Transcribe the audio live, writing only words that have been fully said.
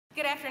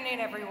Good afternoon,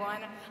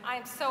 everyone. I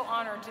am so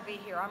honored to be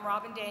here. I'm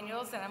Robin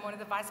Daniels, and I'm one of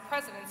the vice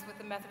presidents with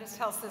the Methodist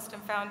Health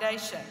System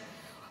Foundation.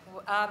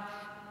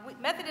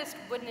 Methodist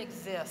wouldn't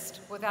exist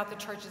without the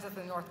churches of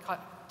the North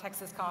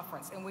Texas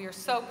Conference, and we are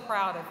so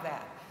proud of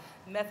that.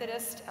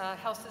 Methodist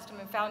Health System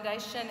and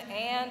Foundation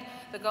and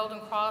the Golden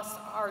Cross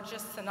are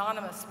just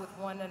synonymous with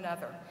one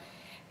another.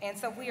 And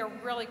so we are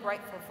really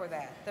grateful for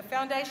that. The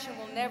foundation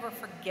will never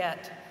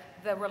forget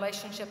the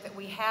relationship that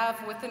we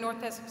have with the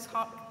North Texas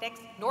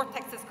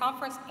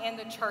Conference and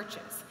the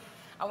churches.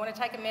 I want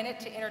to take a minute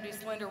to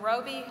introduce Linda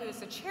Roby, who is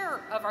the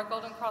chair of our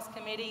Golden Cross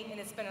Committee, and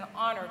it's been an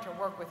honor to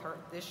work with her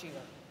this year.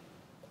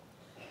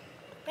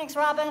 Thanks,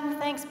 Robin.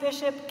 Thanks,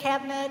 Bishop,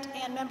 Cabinet,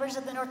 and members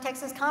of the North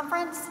Texas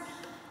Conference.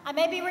 I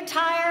may be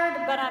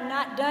retired, but I'm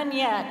not done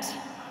yet.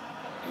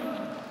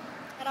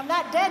 And I'm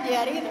not dead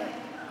yet either.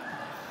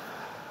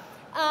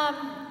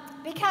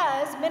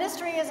 Because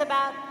ministry is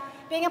about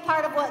being a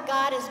part of what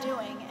God is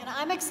doing. And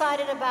I'm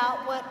excited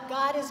about what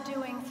God is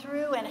doing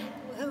through and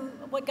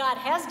what God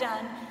has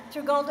done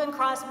through Golden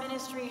Cross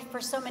Ministry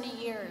for so many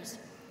years.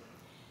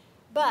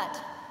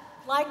 But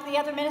like the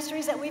other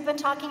ministries that we've been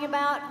talking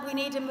about, we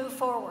need to move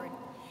forward.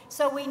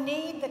 So we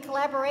need the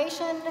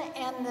collaboration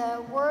and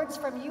the words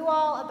from you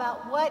all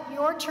about what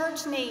your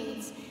church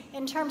needs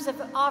in terms of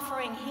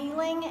offering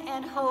healing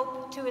and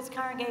hope to its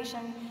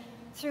congregation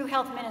through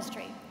health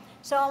ministry.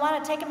 So I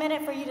want to take a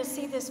minute for you to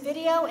see this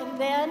video, and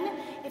then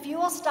if you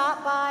will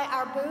stop by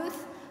our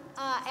booth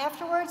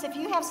afterwards, if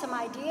you have some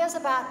ideas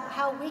about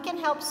how we can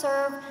help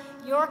serve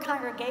your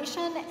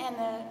congregation and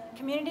the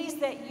communities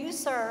that you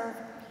serve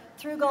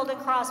through Golden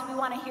Cross, we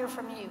want to hear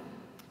from you.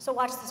 So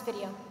watch this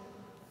video.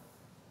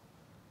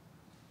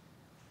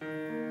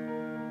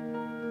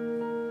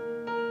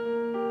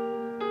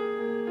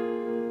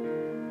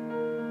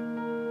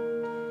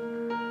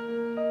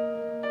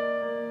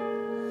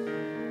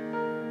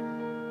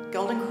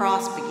 Golden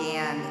Cross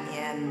began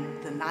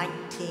in the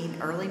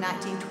early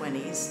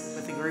 1920s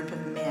with a group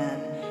of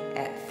men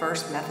at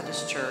First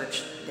Methodist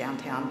Church,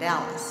 downtown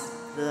Dallas.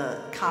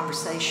 The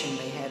conversation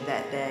they had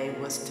that day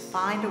was to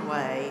find a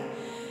way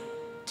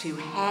to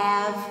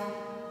have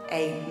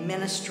a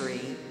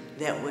ministry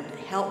that would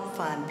help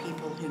fund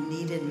people who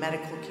needed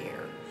medical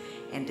care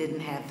and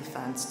didn't have the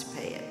funds to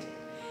pay it.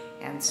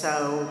 And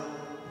so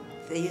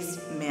these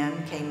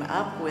men came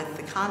up with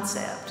the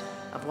concept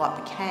of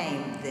what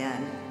became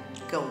then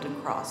Golden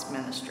Cross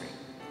Ministry.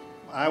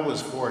 I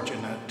was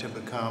fortunate to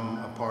become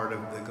a part of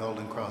the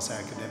Golden Cross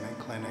Academic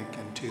Clinic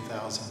in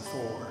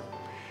 2004.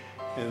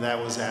 And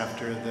that was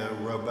after the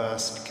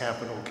robust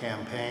capital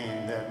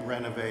campaign that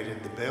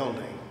renovated the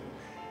building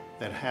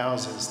that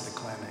houses the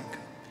clinic.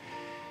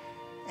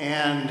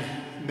 And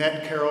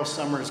met Carol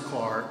Summers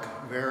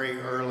Clark very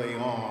early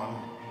on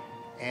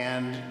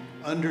and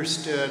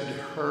understood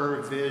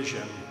her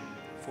vision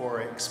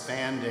for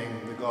expanding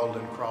the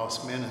Golden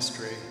Cross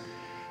Ministry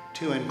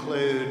to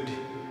include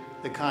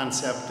the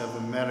concept of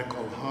a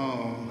medical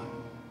home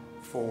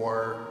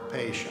for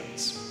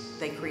patients.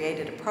 They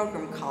created a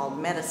program called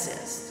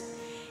Methodist,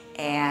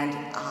 and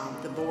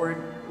the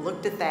board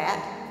looked at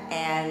that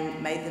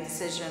and made the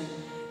decision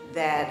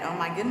that, oh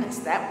my goodness,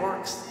 that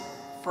works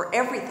for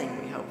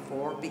everything we hope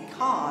for,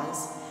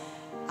 because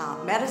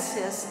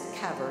Methodist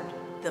covered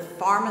the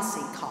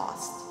pharmacy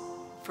cost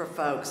for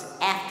folks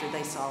after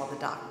they saw the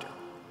doctor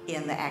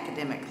in the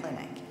academic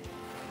clinic.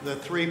 The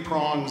three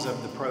prongs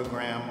of the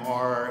program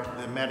are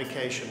the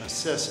medication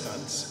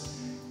assistance,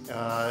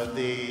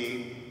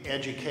 the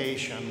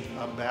education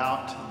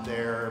about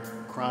their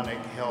chronic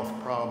health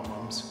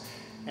problems,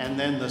 and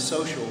then the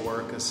social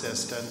work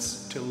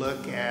assistance to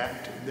look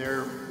at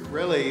their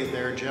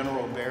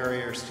general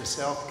barriers to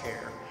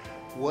self-care.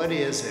 What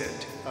is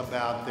it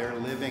about their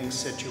living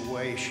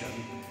situation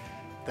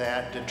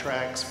that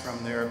detracts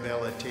from their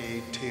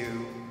ability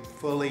to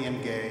fully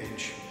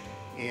engage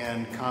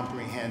in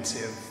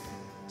comprehensive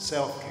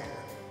self-care?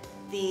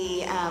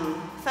 The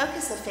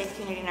focus of Faith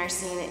Community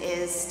Nursing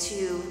is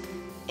to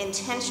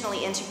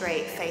intentionally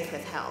integrate faith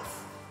with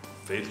health.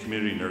 Faith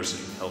Community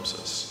Nursing helps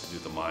us do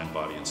the mind,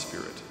 body, and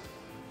spirit,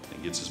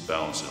 and gets us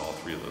balanced in all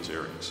three of those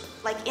areas.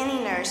 Like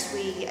any nurse,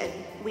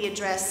 we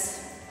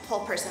address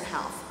whole person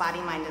health,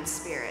 body, mind, and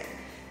spirit.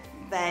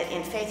 But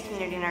in Faith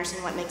Community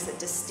Nursing, what makes it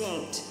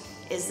distinct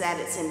is that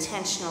it's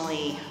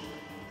intentionally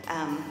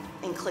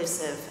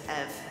inclusive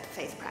of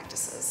faith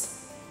practices.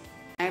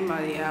 I'm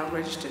a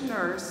registered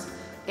nurse,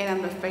 and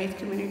I'm the faith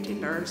community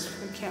nurse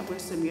for Camp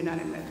Wisdom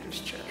United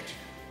Methodist Church.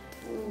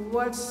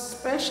 What's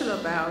special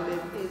about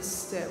it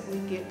is that we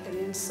get an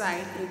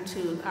insight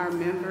into our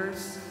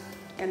members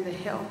and the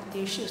health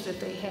issues that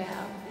they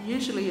have.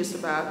 Usually it's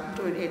about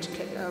doing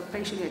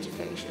patient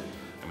education.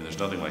 I mean, there's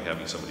nothing like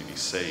having somebody be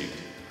saved,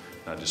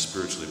 not just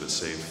spiritually, but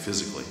saved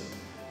physically.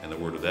 And the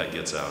word of that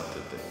gets out,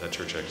 that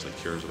church actually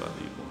cares about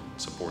people,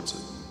 supports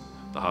it.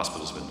 The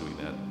hospital's been doing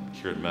that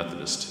here at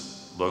Methodist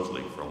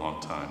locally for a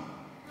long time.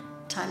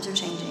 Times are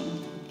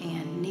changing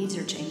and needs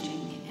are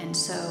changing, and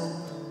so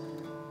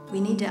we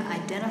need to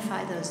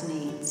identify those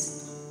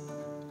needs,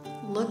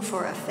 look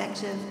for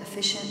effective,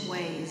 efficient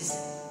ways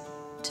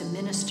to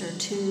minister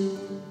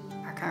to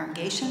our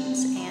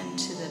congregations and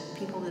to the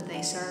people that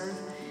they serve,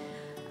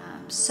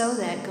 so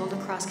that Golden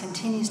Cross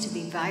continues to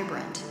be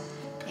vibrant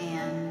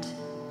and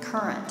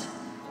current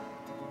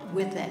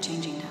with that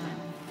changing time.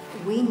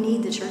 We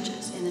need the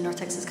churches in the North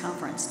Texas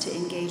Conference to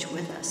engage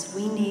with us.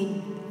 We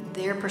need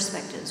their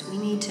perspectives. We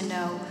need to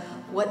know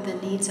what the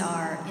needs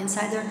are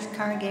inside their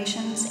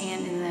congregations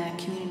and in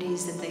the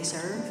communities that they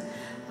serve,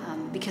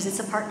 because it's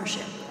a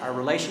partnership. Our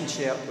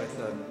relationship with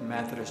the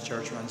Methodist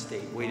Church runs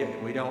deep. We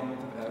don't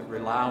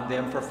rely on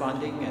them for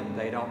funding, and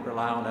they don't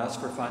rely on us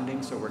for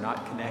funding, so we're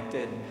not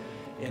connected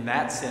in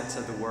that sense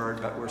of the word,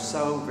 but we're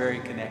so very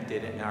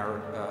connected in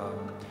our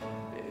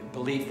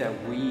belief that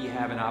we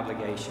have an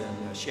obligation,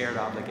 a shared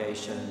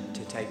obligation,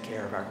 to take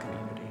care of our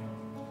community.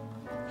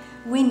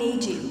 We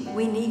need you.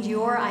 We need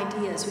your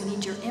ideas. We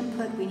need your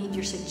input. We need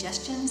your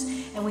suggestions.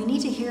 And we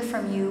need to hear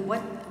from you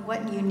what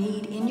you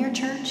need in your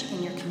church,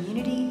 in your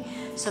community,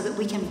 so that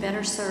we can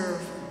better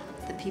serve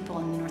the people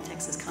in the North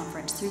Texas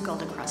Conference through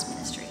Golden Cross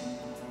Ministry.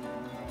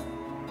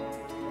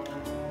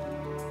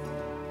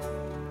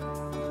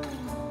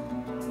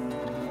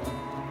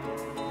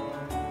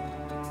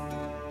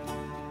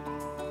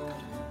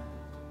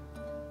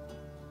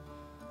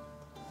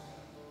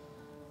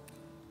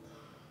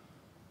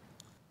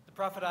 The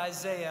prophet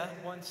Isaiah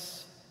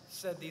once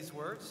said these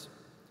words,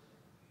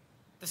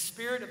 "The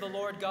Spirit of the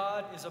Lord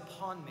God is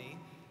upon me,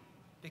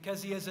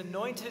 because he has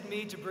anointed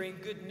me to bring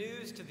good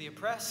news to the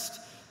oppressed,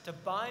 to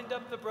bind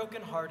up the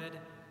brokenhearted,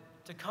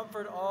 to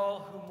comfort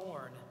all who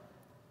mourn,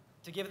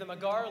 to give them a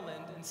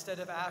garland instead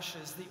of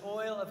ashes, the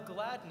oil of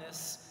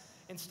gladness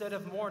instead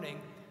of mourning,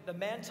 the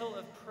mantle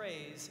of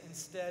praise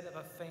instead of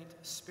a faint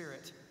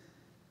spirit.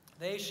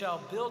 They shall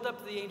build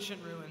up the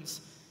ancient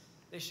ruins.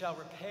 They shall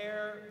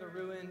repair the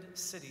ruined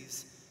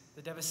cities,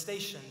 the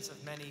devastations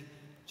of many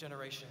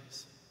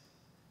generations."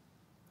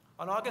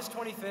 On August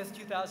 25th,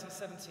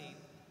 2017,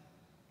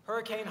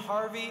 Hurricane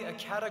Harvey, a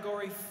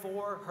Category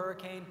 4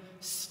 hurricane,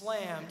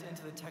 slammed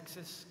into the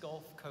Texas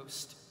Gulf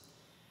Coast.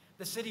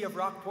 The city of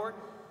Rockport,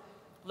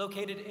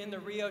 located in the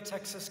Rio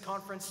Texas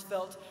Conference,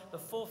 felt the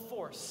full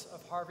force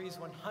of Harvey's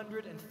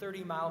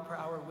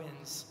 130-mile-per-hour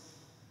winds.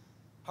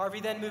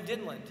 Harvey then moved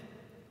inland,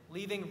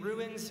 leaving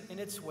ruins in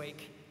its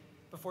wake,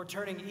 before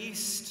turning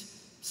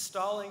east,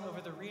 stalling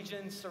over the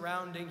region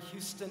surrounding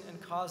Houston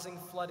and causing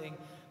flooding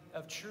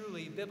of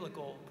truly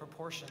biblical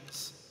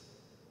proportions.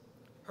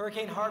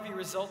 Hurricane Harvey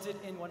resulted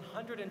in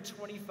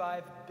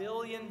 $125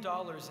 billion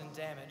in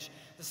damage,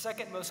 the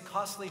second most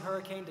costly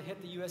hurricane to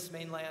hit the U.S.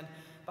 mainland,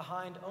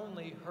 behind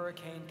only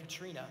Hurricane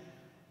Katrina.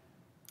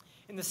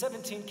 In the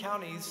 17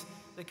 counties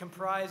that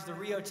comprise the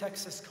Rio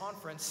Texas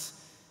Conference,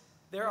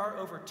 there are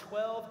over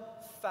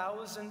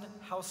 12,000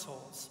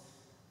 households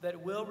that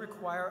will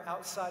require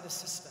outside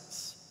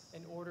assistance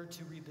in order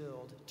to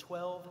rebuild.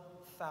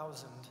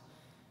 12,000.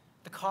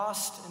 The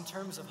cost in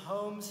terms of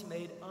homes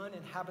made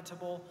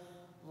uninhabitable,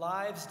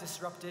 lives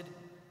disrupted,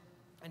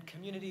 and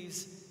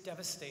communities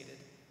devastated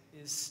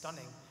is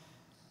stunning.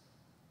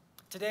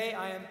 Today,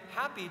 I am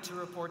happy to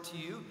report to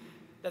you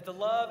that the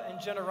love and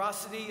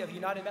generosity of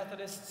United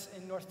Methodists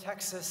in North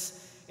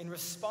Texas in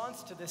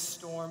response to this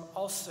storm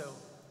also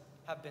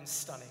have been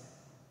stunning.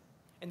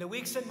 In the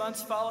weeks and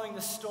months following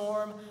the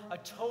storm, a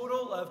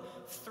total of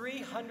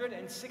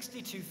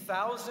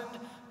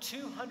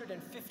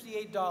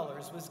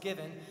 $362,258 was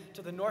given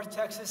to the North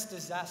Texas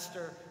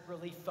Disaster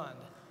Relief Fund.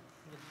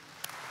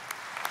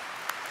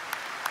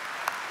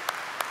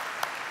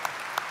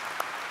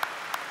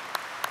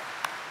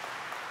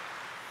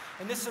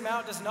 And this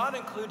amount does not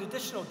include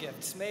additional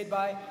gifts made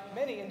by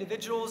many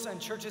individuals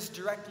and churches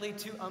directly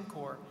to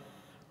UMCOR.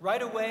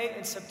 Right away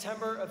in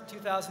September of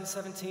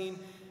 2017,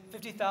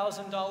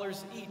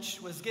 $50,000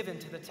 each was given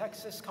to the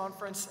Texas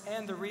Conference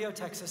and the Rio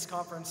Texas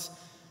Conference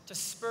to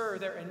spur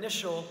their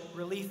initial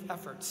relief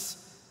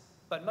efforts.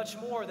 But much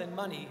more than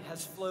money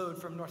has flowed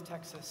from North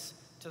Texas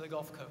to the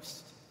Gulf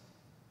Coast.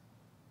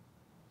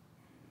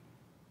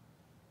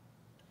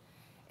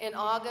 In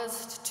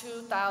August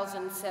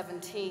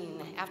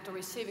 2017, after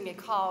receiving a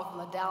call from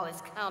the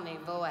Dallas County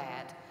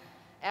VOAD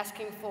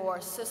asking for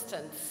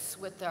assistance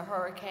with the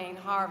Hurricane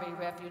Harvey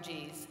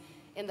refugees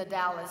in the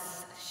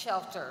Dallas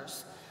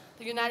shelters,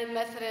 the United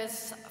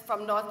Methodists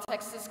from North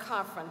Texas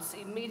Conference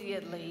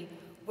immediately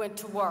went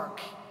to work.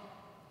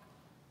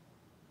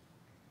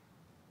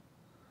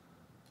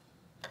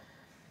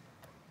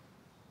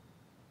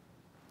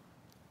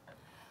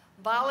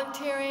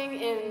 Volunteering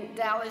in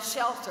Dallas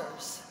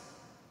shelters,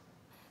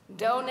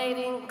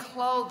 donating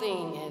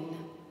clothing and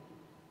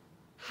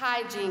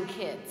hygiene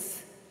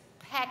kits,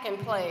 pack and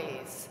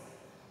plays,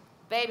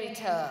 baby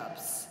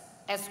tubs,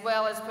 as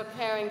well as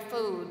preparing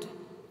food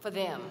for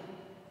them.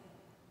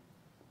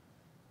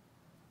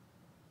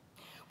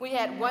 We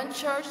had one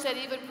church that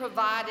even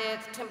provided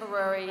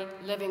temporary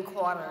living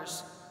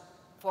quarters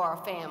for our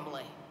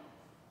family.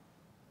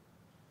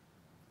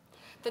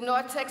 The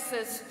North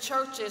Texas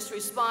churches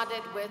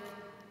responded with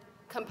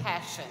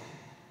compassion,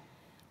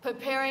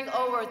 preparing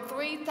over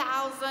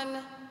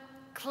 3,000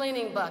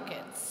 cleaning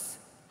buckets,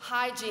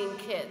 hygiene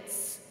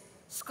kits,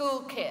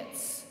 school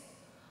kits.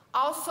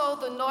 Also,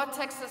 the North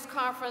Texas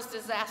Conference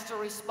Disaster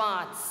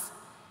Response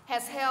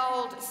has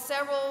held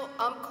several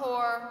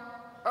UMCOR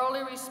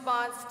Early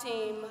Response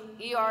Team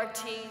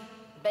ERT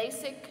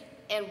basic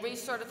and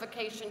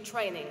recertification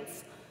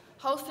trainings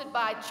hosted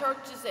by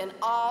churches in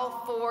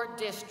all 4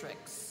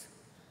 districts.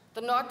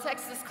 The North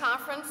Texas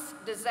Conference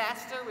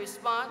Disaster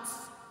Response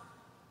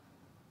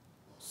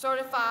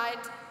certified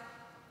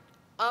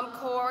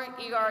UMCOR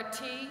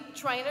ERT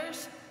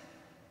trainers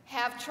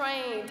have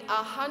trained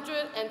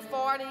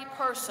 140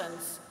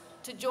 persons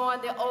to join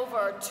the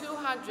over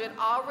 200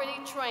 already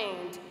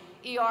trained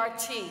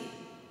ERT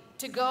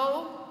to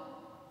go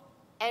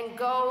and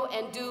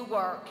do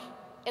work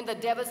in the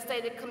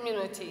devastated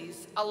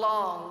communities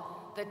along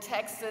the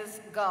Texas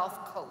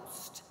Gulf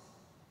Coast.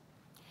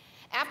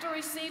 After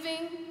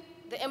receiving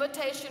the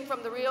invitation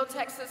from the Rio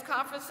Texas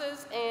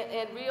Conferences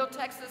and Rio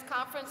Texas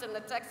Conference and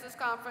the Texas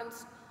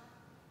Conference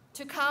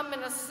to come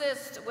and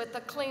assist with the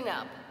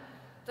cleanup,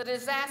 the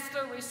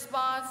disaster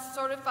response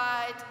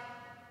certified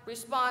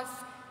response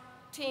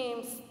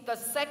teams, the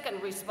second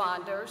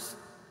responders,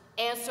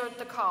 answered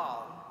the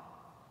call.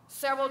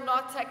 Several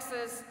North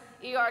Texas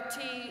ERT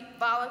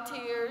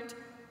volunteered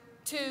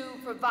to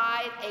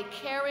provide a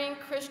caring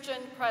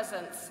Christian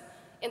presence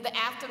in the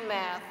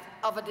aftermath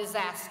of a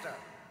disaster.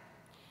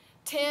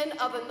 10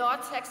 of the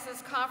North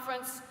Texas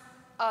Conference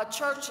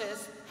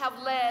churches have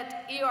led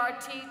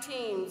ERT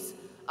teams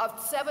of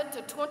 7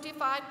 to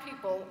 25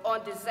 people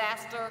on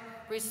disaster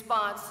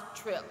response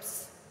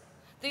trips.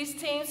 These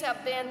teams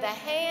have been the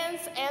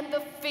hands and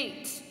the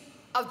feet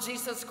of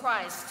Jesus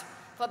Christ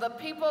for the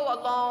people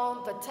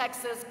along the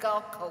Texas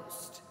Gulf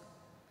Coast.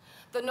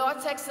 The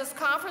North Texas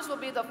Conference will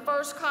be the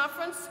first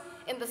conference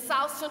in the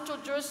South Central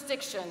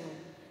jurisdiction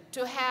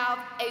to have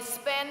a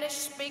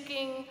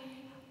Spanish-speaking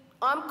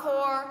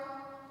UMCOR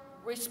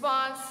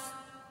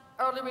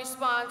early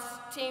response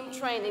team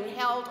training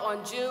held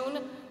on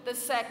June the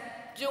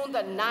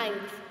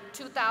 9th,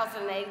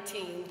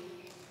 2018.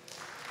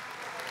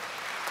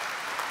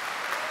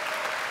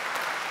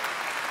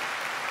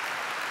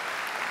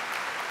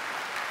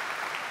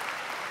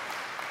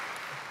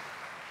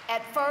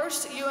 At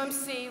First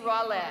UMC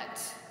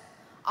Rowlett,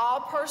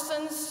 all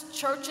persons,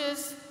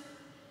 churches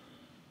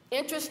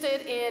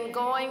interested in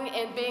going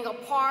and being a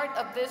part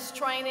of this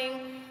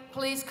training,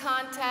 please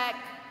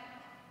contact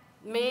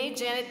me,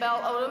 Janet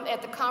Bell Odom,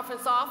 at the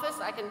conference office.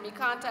 I can be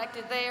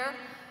contacted there.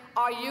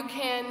 Or you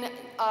can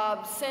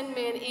send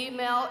me an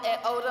email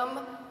at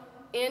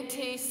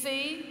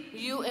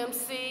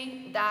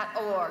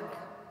odomntcumc.org.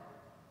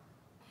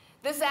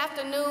 This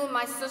afternoon,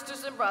 my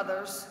sisters and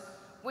brothers,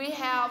 we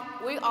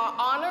are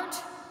honored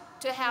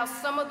to have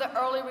some of the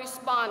early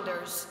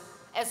responders,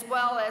 as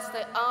well as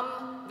the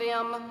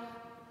VIM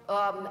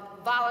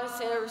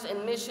volunteers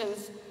and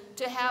missions,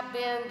 to have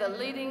been the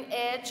leading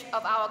edge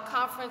of our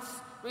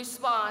conference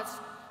response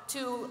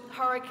to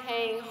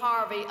Hurricane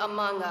Harvey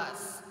among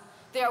us.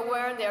 They're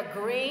wearing their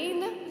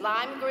green,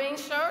 lime green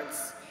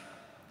shirts,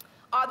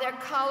 or their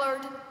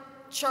colored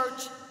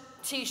church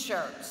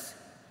t-shirts.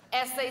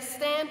 As they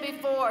stand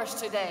before us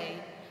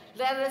today,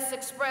 let us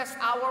express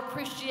our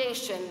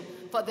appreciation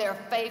for their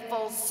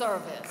faithful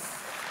service.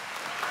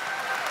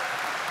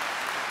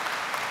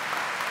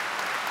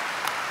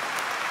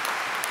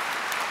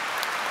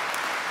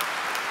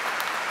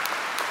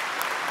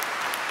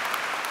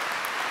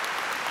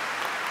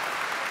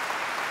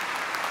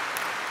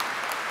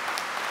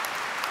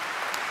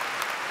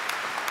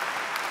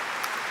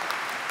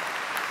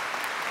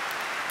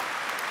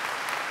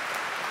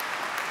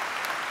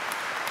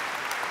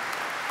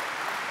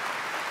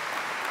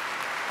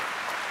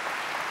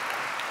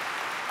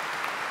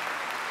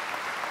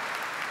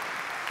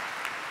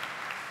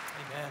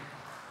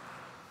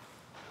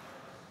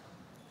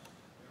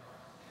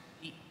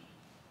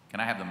 Can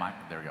I have the mic?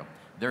 There we go.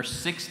 There's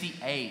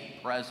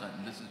 68 present,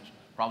 and this is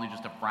probably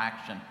just a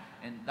fraction.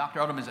 And Dr.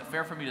 Odom, is it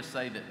fair for me to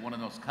say that one of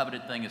the most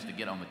coveted things is to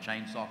get on the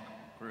chainsaw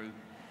crew?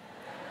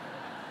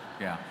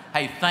 Yeah.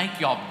 Hey, thank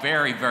y'all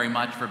very, very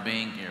much for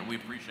being here. We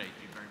appreciate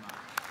you very much.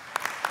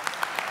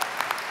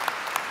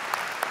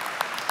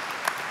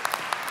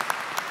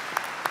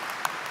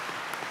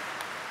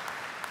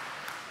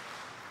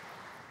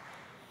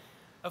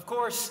 Of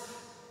course,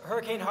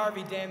 Hurricane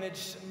Harvey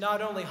damaged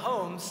not only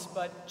homes,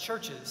 but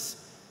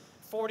churches.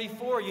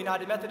 44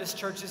 United Methodist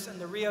churches in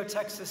the Rio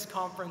Texas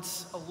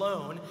Conference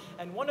alone,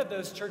 and one of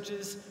those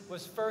churches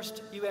was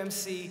First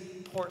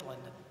UMC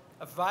Portland,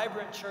 a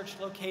vibrant church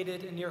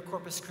located near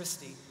Corpus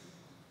Christi.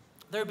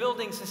 Their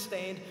building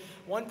sustained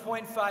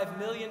 $1.5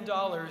 million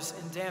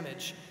in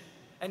damage,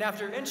 and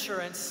after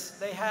insurance,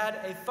 they had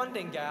a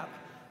funding gap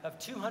of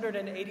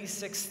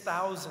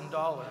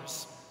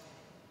 $286,000.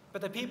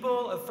 But the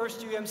people of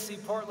First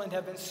UMC Portland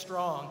have been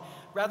strong.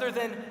 Rather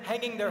than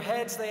hanging their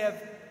heads, they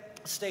have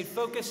stayed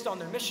focused on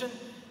their mission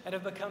and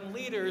have become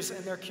leaders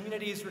in their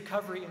community's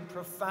recovery in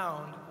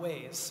profound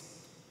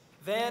ways.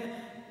 Then,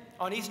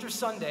 on Easter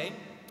Sunday,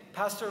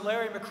 Pastor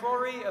Larry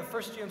McCrory of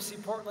First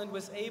UMC Portland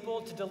was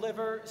able to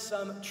deliver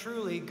some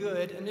truly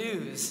good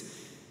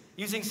news.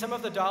 Using some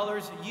of the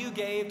dollars you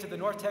gave to the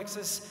North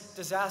Texas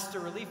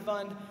Disaster Relief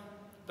Fund,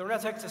 the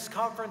North Texas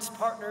Conference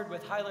partnered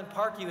with Highland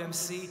Park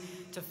UMC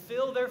to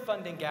fill their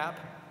funding gap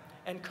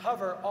and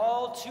cover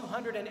all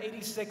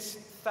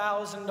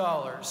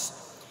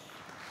 $286,000.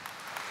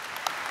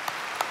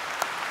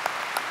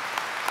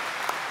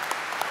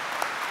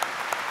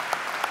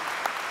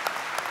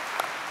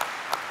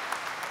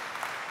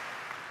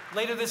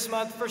 Later this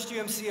month, First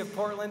UMC of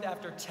Portland,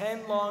 after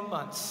 10 long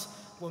months,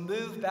 will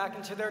move back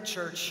into their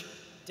church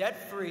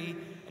debt-free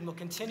and will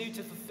continue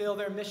to fulfill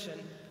their mission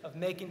of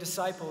making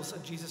disciples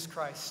of Jesus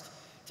Christ.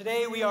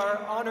 Today, we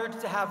are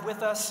honored to have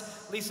with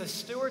us Lisa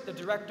Stewart, the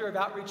Director of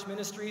Outreach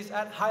Ministries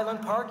at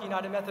Highland Park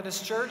United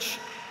Methodist Church.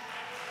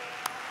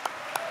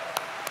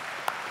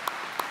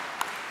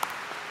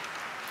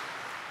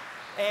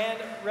 And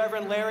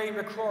Reverend Larry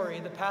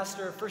McCrory, the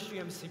pastor of First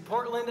UMC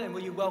Portland, and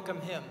will you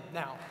welcome him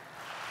now?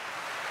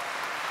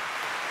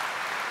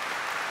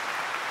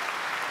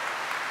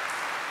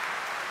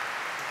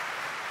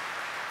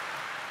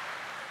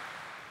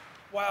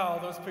 Wow,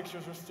 those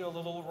pictures are still a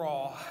little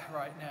raw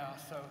right now.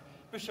 So,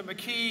 Bishop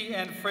McKee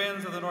and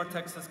friends of the North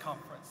Texas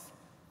Conference,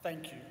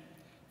 thank you.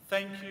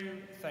 Thank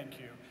you, thank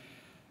you.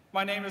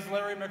 My name is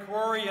Larry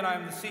McCrory, and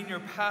I'm the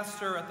senior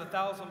pastor at the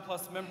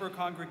 1,000+ member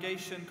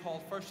congregation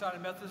called First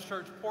United Methodist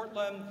Church,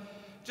 Portland,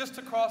 just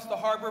across the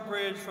Harbor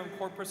Bridge from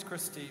Corpus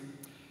Christi.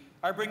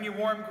 I bring you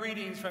warm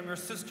greetings from your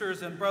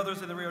sisters and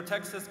brothers in the Rio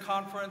Texas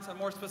Conference, and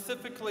more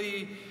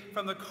specifically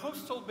from the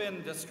Coastal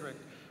Bend District,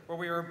 where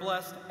we are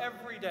blessed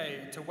every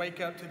day to wake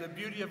up to the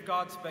beauty of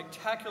God's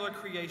spectacular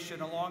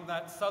creation along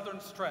that southern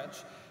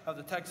stretch of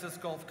the Texas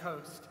Gulf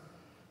Coast.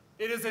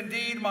 It is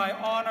indeed my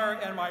honor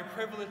and my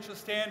privilege to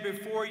stand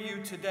before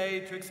you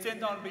today to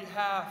extend on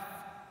behalf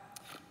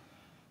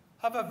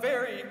of a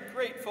very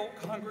grateful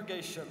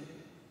congregation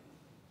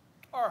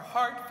our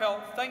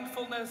heartfelt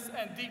thankfulness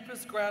and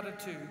deepest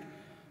gratitude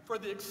for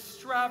the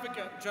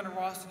extravagant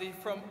generosity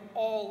from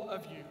all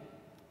of you.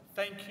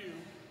 Thank you,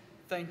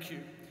 thank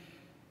you.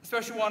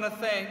 Especially want to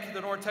thank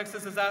the North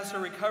Texas Disaster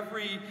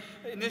Recovery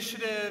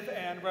Initiative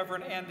and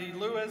Reverend Andy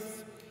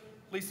Lewis,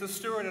 Lisa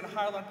Stewart, and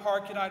Highland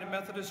Park United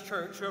Methodist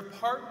Church, who have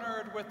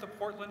partnered with the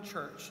Portland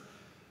Church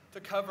to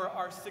cover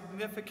our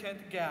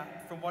significant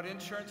gap from what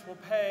insurance will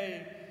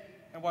pay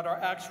and what our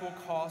actual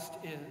cost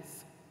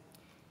is.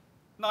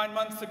 9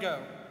 months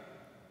ago,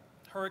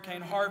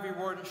 Hurricane Harvey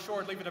roared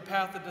ashore, leaving a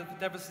path of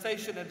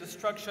devastation and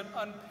destruction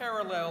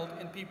unparalleled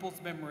in people's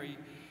memory,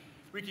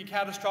 wreaking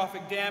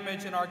catastrophic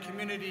damage in our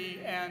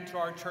community and to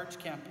our church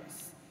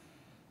campus.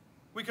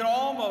 We can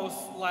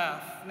almost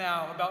laugh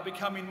now about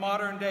becoming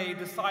modern-day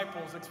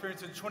disciples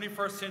experiencing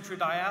 21st century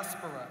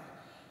diaspora.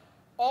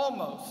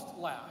 Almost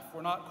laugh.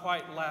 We're not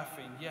quite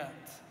laughing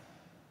yet.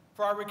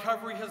 For our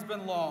recovery has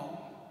been long.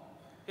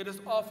 It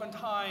has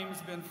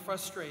oftentimes been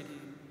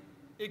frustrating.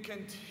 It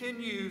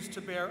continues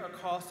to bear a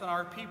cost on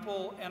our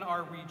people and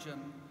our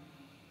region.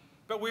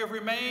 But we have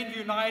remained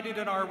united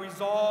in our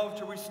resolve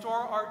to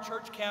restore our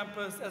church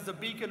campus as a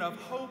beacon of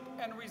hope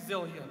and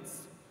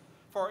resilience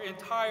for our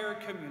entire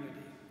community.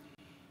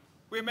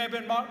 We may have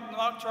been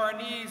knocked to our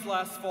knees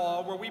last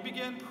fall, where we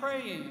began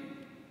praying,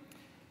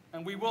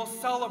 and we will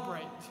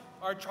celebrate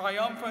our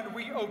triumphant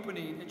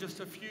reopening in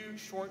just a few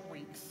short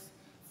weeks.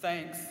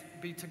 Thanks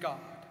be to God.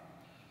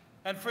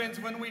 And friends,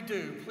 when we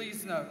do,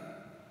 please know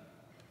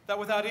that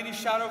without any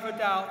shadow of a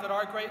doubt that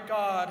our great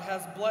God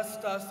has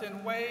blessed us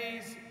in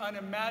ways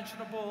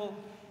unimaginable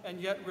and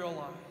yet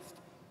realized.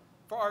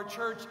 For our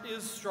church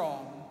is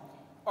strong,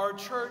 our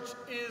church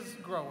is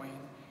growing,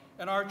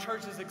 and our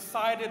church is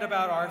excited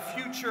about our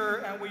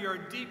future, and we are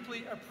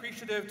deeply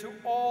appreciative to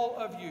all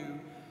of you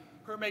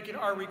who are making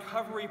our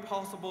recovery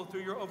possible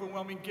through your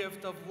overwhelming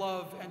gift of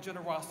love and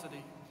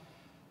generosity.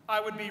 I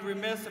would be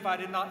remiss if I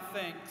did not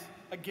thank,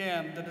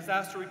 again, the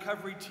disaster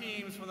recovery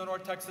teams from the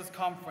North Texas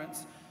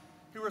Conference,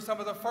 who were some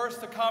of the first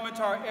to come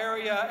into our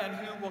area and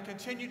who will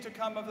continue to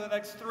come over the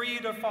next 3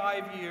 to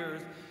 5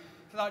 years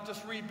to not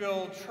just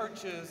rebuild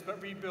churches,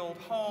 but rebuild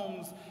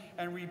homes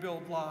and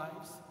rebuild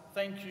lives.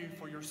 Thank you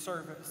for your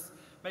service.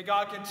 May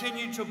God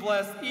continue to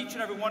bless each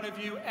and every one of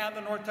you and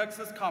the North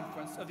Texas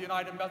Conference of the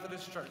United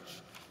Methodist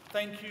Church.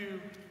 Thank you,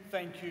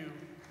 thank you,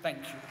 thank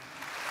you.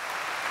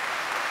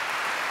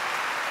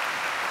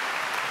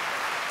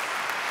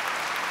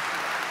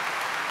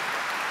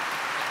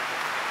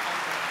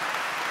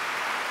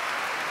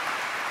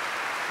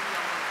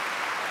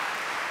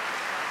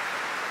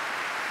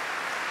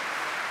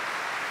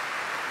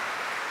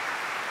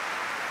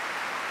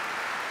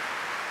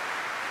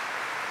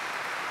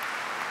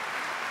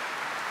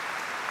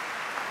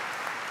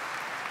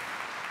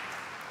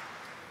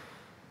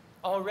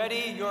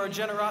 Already, your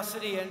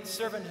generosity and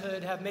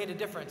servanthood have made a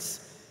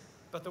difference,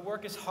 but the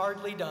work is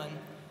hardly done.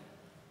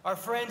 Our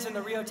friends in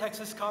the Rio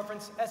Texas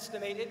Conference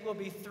estimate it will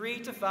be 3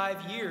 to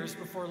 5 years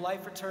before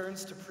life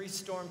returns to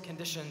pre-storm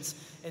conditions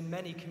in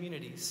many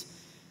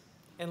communities.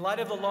 In light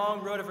of the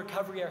long road of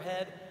recovery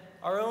ahead,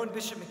 our own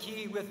Bishop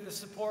McKee, with the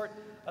support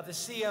of the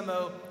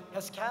CMO,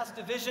 has cast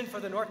a vision for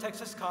the North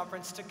Texas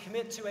Conference to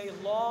commit to a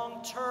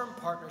long-term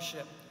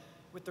partnership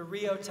with the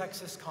Rio,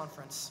 Texas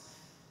Conference.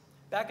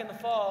 Back in the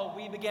fall,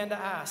 we began to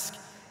ask,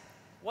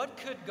 what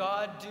could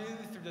God do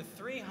through the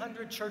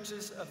 300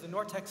 churches of the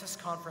North Texas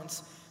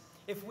Conference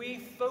if we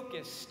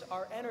focused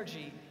our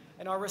energy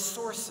and our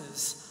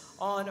resources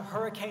on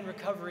hurricane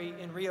recovery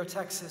in Rio,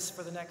 Texas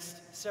for the next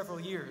several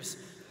years?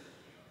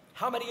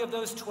 How many of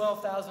those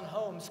 12,000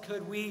 homes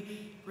could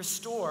we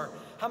restore?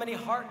 How many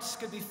hearts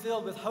could be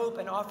filled with hope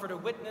and offered a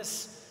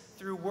witness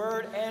through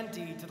word and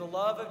deed to the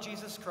love of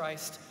Jesus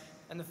Christ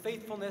and the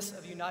faithfulness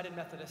of United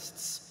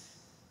Methodists?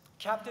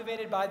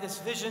 Captivated by this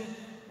vision,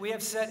 we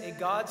have set a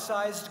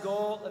God-sized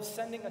goal of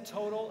sending a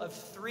total of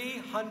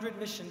 300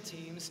 mission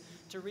teams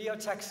to Rio,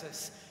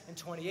 Texas in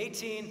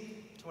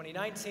 2018,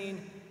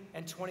 2019,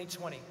 and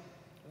 2020.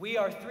 We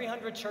are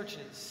 300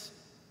 churches,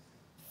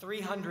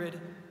 300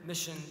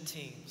 mission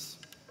teams.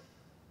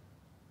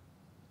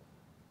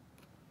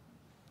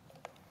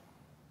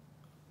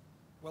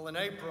 Well, in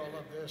April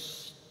of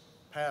this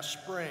past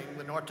spring,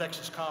 the North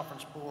Texas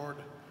Conference Board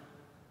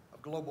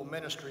of Global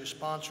Ministries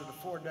sponsored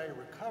a 4-day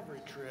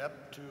recovery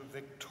trip to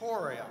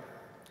Victoria.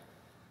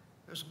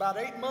 It was about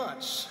 8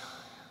 months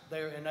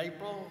there in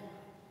April,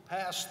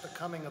 past the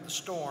coming of the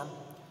storm,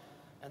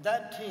 and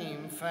that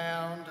team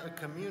found a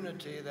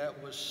community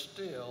that was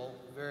still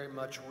very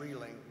much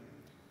reeling.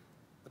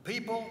 The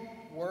people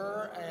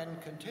were and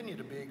continue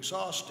to be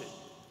exhausted.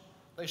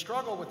 They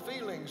struggle with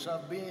feelings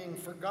of being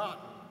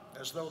forgotten,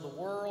 as though the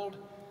world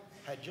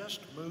had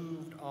just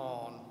moved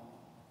on.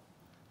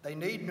 They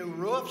need new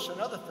roofs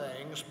and other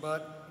things,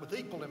 but with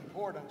equal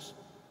importance,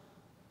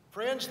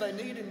 friends, they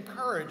need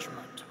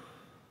encouragement.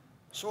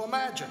 So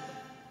imagine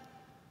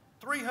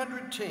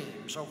 300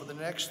 teams over the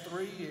next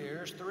 3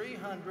 years,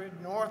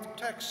 300 North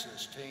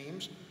Texas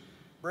teams,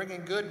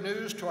 bringing good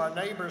news to our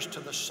neighbors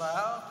to the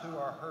south who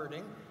are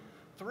hurting,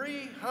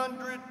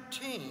 300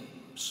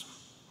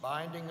 teams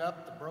binding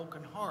up the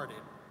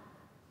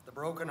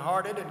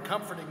brokenhearted and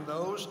comforting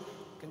those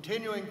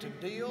continuing to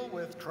deal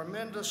with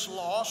tremendous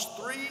loss,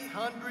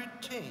 300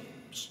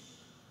 teams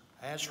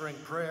answering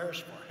prayers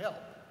for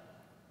help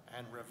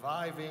and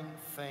reviving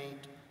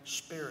faint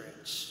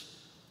spirits.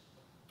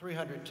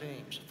 300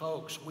 teams.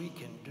 Folks, we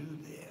can do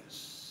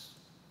this.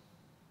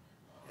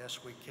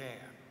 Yes, we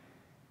can.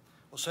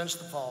 Well, since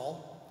the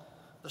fall,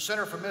 the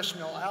Center for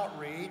Missional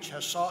Outreach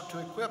has sought to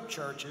equip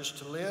churches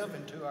to live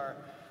into our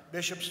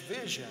bishop's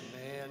vision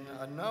in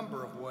a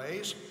number of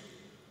ways.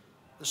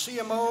 The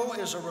CMO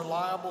is a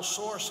reliable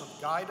source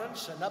of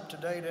guidance and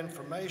up-to-date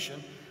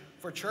information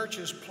for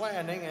churches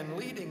planning and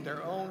leading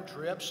their own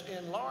trips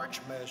in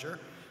large measure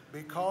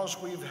because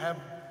we have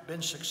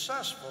been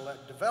successful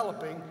at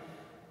developing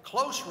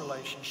close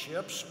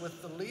relationships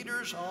with the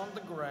leaders on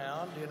the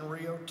ground in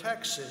Rio,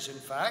 Texas. In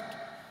fact,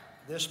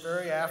 this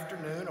very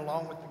afternoon,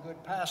 along with the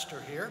good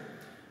pastor here,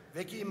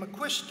 Vicki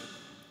McQuiston,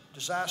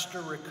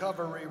 Disaster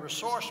Recovery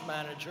Resource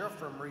Manager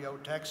from Rio,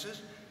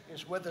 Texas,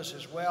 is with us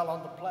as well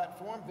on the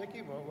platform.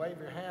 Vicki, we'll wave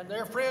your hand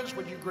there. Friends,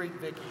 would you greet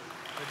Vicki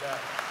today?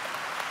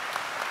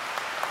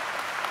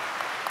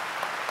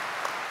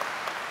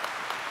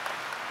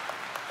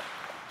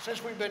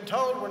 Since we've been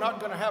told we're not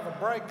going to have a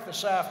break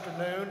this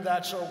afternoon,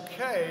 that's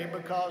okay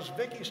because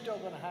Vicki's still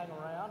going to hang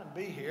around and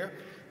be here.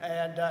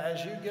 And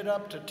as you get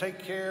up to take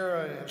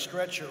care and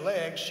stretch your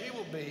legs, she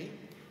will be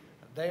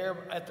there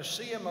at the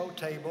CMO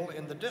table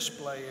in the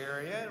display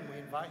area. And we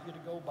invite you to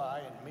go by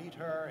and meet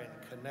her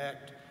and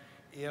connect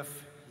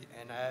if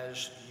and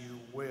as you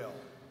will.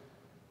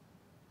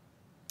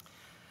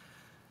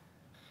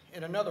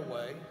 In another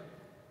way,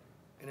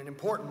 in an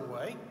important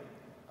way,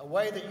 a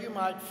way that you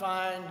might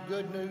find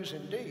good news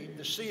indeed,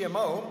 the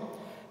CMO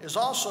is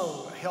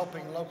also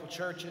helping local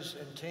churches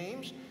and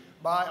teams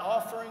by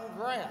offering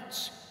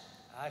grants.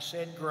 I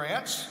said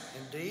grants,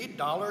 indeed,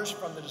 dollars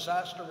from the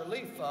Disaster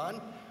Relief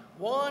Fund,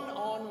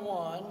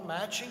 one-on-one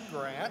matching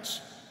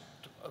grants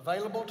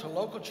available to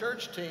local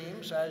church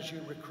teams as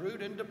you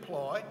recruit and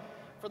deploy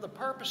for the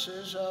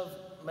purposes of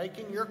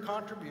making your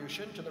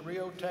contribution to the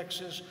Rio,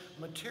 Texas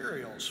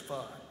Materials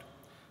Fund.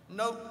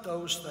 Note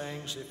those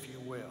things if you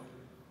will.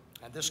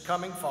 And this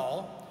coming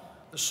fall,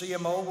 the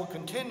CMO will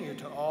continue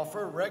to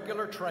offer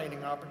regular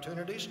training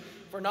opportunities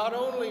for not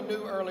only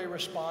new early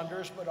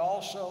responders, but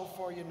also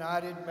for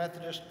United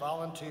Methodist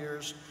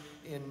volunteers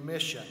in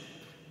mission,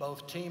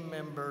 both team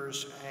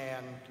members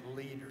and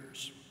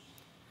leaders.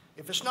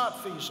 If it's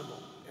not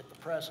feasible at the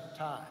present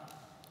time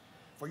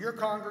for your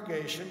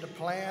congregation to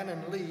plan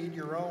and lead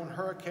your own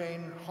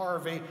Hurricane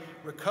Harvey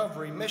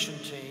recovery mission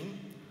team,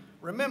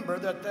 remember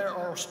that there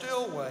are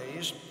still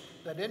ways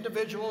that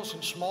individuals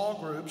and small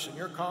groups in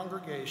your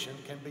congregation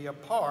can be a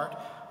part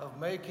of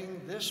making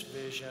this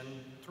vision,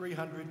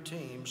 300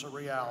 teams, a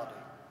reality.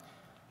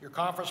 Your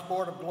Conference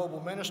Board of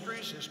Global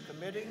Ministries is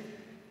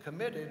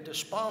committed to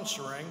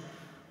sponsoring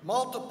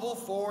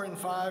multiple 4- and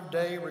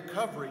 5-day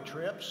recovery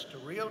trips to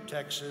Rio,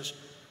 Texas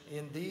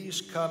in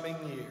these coming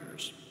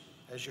years.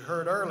 As you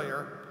heard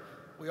earlier,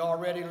 we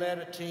already led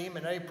a team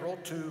in April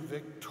to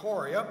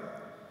Victoria.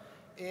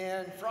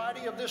 And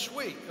Friday of this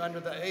week, under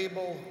the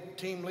able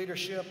team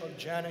leadership of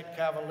Janet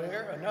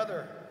Cavalier,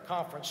 another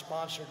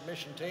conference-sponsored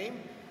mission team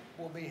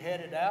will be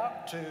headed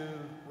out to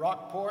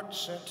Rockport,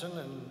 Sinton,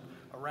 and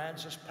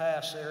Aransas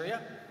Pass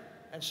area.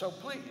 And so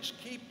please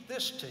keep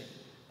this team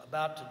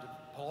about to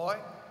deploy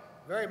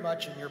very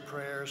much in your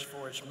prayers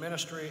for its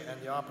ministry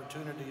and the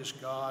opportunities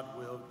God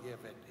will give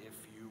it,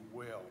 if you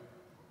will.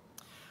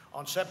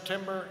 In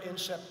September,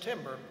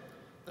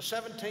 the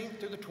 17th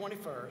through the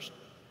 21st,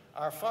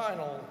 our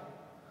final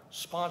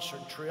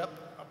sponsored trip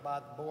by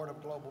the Board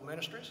of Global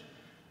Ministries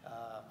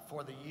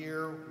for the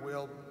year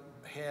will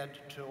head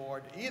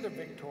toward either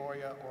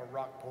Victoria or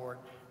Rockport.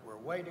 We're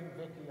waiting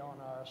Vicki on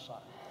our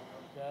assignment,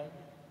 okay?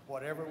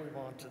 Whatever we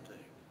want to do.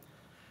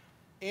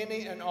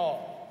 Any and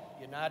all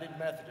United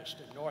Methodist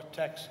in North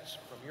Texas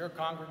from your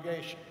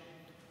congregation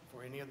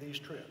for any of these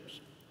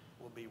trips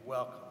will be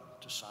welcome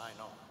to sign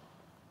on.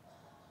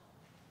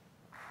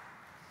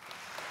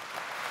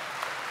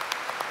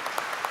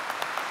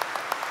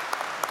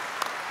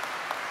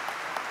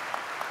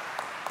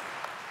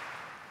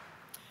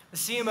 The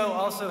CMO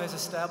also has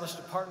established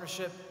a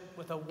partnership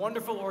with a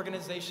wonderful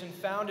organization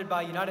founded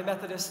by United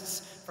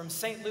Methodists from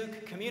St.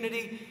 Luke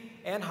Community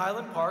and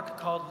Highland Park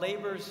called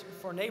Laborers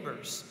for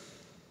Neighbors.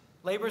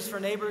 Laborers for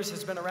Neighbors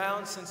has been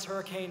around since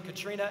Hurricane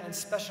Katrina and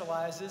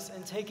specializes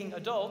in taking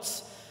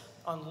adults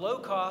on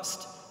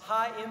low-cost,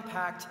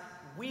 high-impact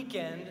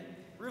weekend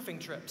roofing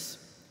trips.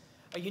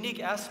 A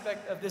unique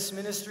aspect of this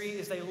ministry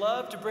is they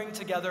love to bring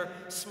together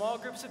small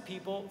groups of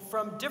people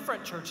from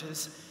different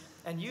churches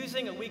and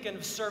using a weekend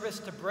of service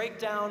to break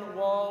down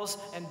walls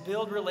and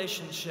build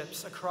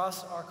relationships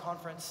across our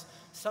conference,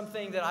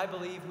 something that I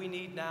believe we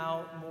need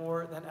now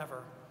more than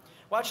ever.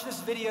 Watch this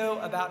video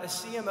about a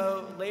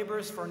CMO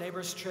Laborers for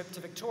Neighbors trip to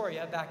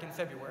Victoria back in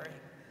February.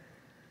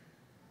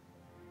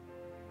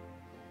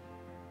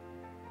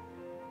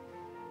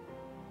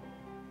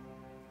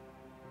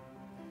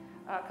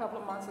 A couple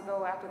of months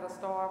ago, after the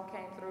storm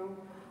came through,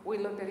 we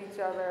looked at each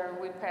other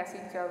and we'd pass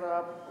each other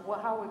up. Well,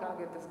 how are we going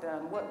to get this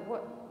done? What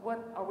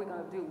are we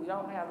going to do? We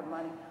don't have the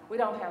money. We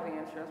don't have the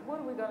insurance. What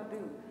are we going to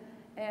do?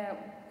 And,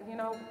 you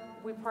know,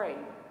 we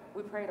prayed.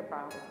 We prayed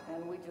about it,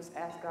 and we just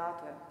asked God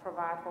to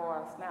provide for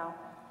us now.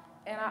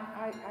 And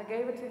I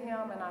gave it to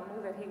him, and I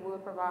knew that he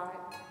would provide.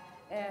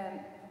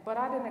 But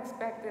I didn't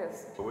expect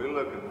this. We're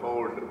looking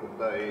forward to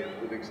the day,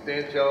 and to the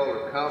extent y'all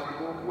are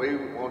comfortable, we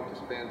want to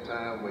spend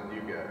time with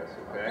you guys,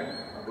 okay?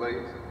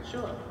 Please?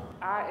 Sure.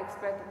 I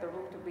expected the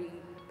roof to be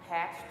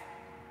patched,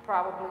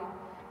 probably,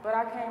 but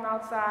I came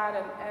outside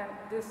and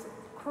this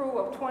crew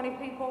of 20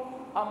 people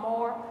or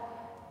more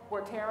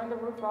were tearing the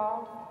roof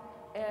off,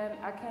 and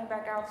I came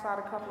back outside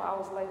a couple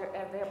hours later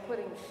and they're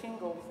putting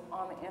shingles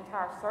on the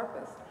entire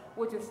surface,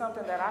 which is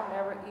something that I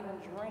never even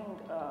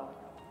dreamed of.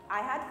 I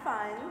had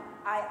fun.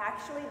 I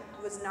actually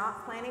was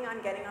not planning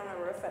on getting on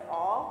the roof at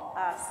all,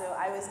 so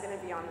I was going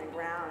to be on the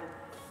ground.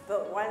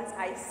 But once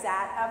I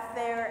sat up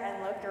there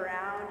and looked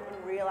around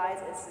and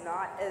realized it's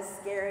not as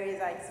scary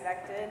as I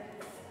expected,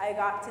 I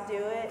got to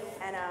do it,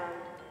 and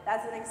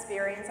that's an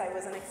experience I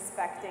wasn't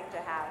expecting to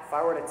have. If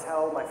I were to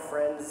tell my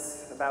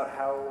friends about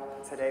how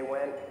today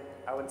went,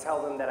 I would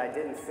tell them that I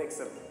didn't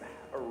fix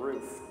a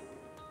roof.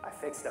 I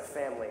fixed a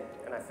family,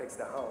 and I fixed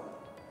a home.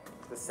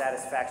 The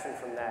satisfaction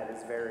from that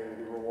is very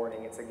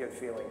rewarding. It's a good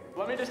feeling.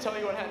 Let me just tell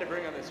you what I had to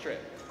bring on this trip.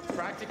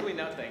 Practically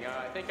nothing.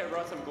 I think I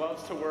brought some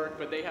gloves to work,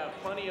 but they have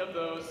plenty of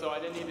those, so I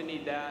didn't even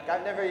need that.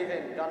 I've never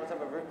even gone on top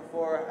of a roof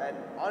before, and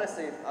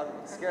honestly, I'm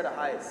scared of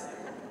heights.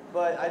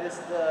 But I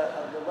just,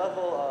 the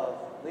level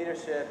of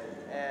leadership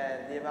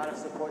and the amount of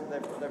support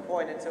they're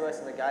pouring into us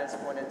and the guidance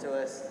pouring into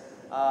us,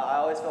 I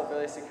always felt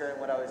really secure in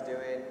what I was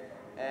doing.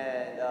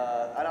 And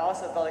I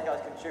also felt like I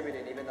was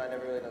contributing, even though I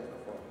never really done it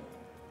before.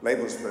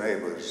 Laborers for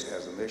Neighbors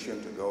has a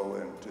mission to go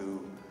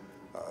into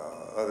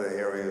other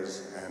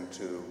areas and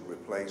to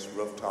replace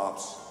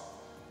rooftops,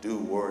 do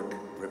work,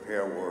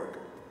 repair work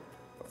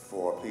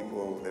for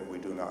people that we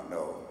do not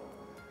know.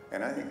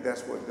 And I think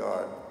that's what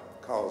God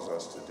calls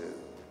us to do.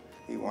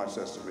 He wants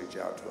us to reach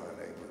out to our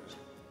neighbors.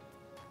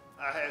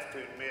 I have to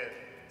admit,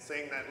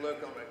 seeing that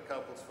look on that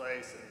couple's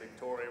face in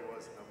Victoria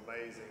was an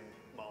amazing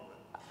moment.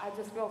 I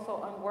just feel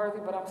so unworthy,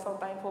 but I'm so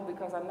thankful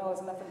because I know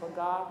it's nothing but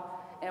God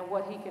and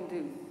what he can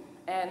do.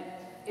 And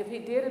if he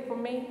did it for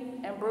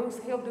me and Bruce,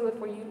 he'll do it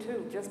for you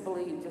too. Just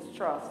believe, just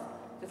trust,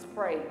 just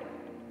pray,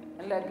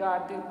 and let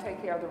God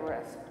take care of the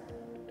rest.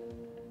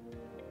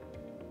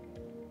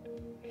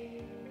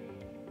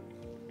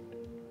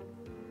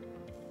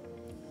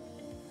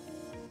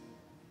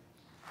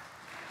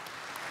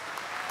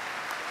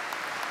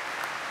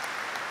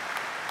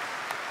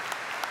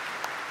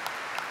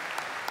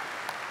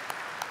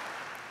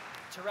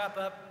 To wrap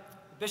up,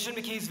 Bishop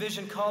McKee's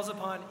vision calls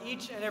upon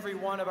each and every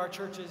one of our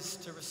churches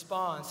to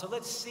respond. So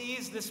let's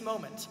seize this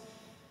moment.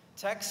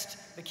 Text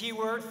the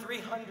keyword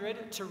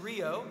 300 to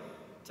Rio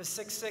to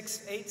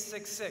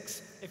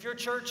 66866. If your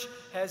church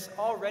has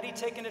already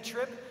taken a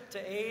trip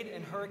to aid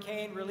in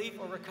hurricane relief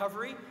or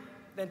recovery,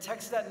 then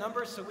text that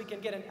number so we can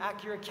get an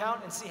accurate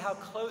count and see how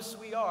close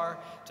we are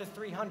to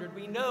 300.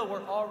 We know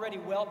we're already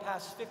well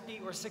past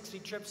 50 or 60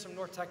 trips from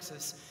North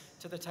Texas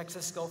to the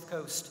Texas Gulf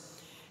Coast.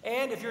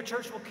 And if your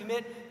church will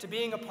commit to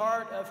being a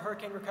part of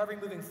hurricane recovery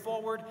moving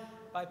forward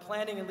by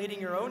planning and leading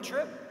your own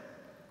trip,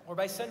 or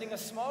by sending a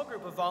small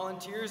group of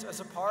volunteers as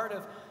a part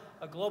of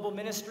a global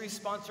ministry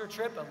sponsor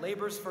trip, a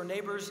Labors for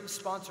Neighbors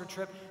sponsor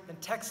trip, then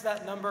text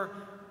that number.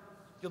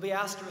 You'll be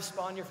asked to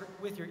respond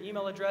with your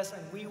email address,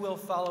 and we will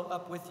follow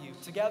up with you.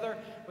 Together,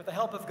 with the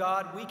help of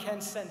God, we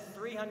can send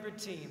 300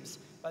 teams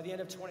by the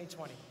end of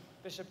 2020.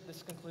 Bishop,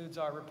 this concludes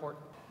our report.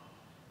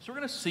 So we're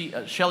going to see,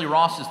 Shelley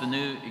Ross is the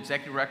new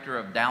executive director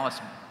of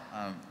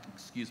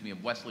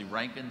of Wesley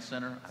Rankin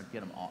Center. I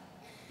get them all,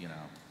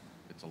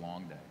 it's a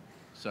long day.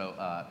 So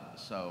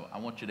I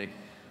want you to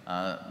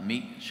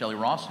meet Shelley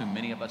Ross, who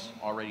many of us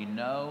already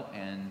know,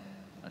 and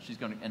she's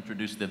going to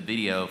introduce the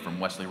video from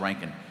Wesley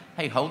Rankin.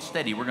 Hey, hold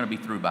steady. We're going to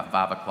be through by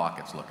 5 o'clock,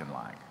 it's looking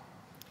like.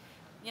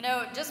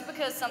 Just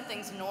because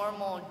something's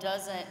normal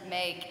doesn't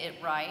make it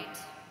right.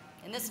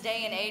 In this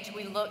day and age,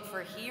 we look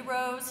for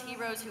heroes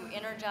who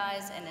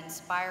energize and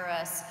inspire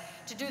us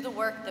to do the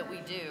work that we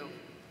do.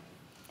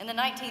 In the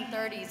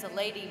 1930s, a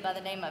lady by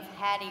the name of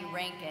Hattie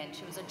Rankin,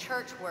 she was a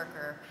church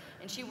worker,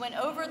 and she went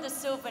over the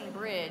Sylvan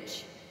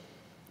Bridge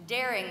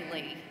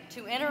daringly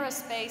to enter a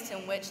space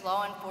in which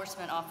law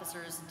enforcement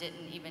officers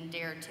didn't even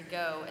dare to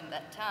go at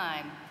that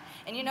time.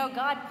 And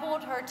God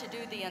pulled her to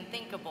do the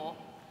unthinkable,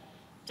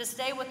 to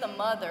stay with a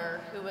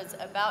mother who was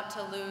about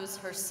to lose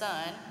her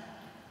son,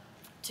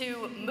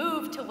 to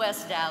move to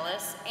West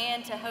Dallas,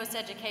 and to host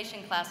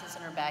education classes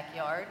in her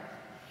backyard.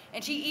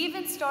 And she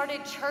even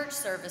started church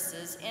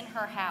services in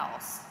her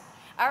house.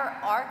 Our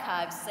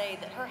archives say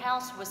that her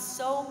house was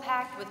so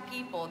packed with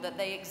people that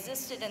they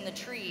existed in the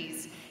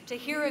trees to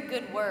hear a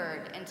good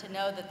word and to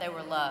know that they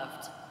were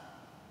loved.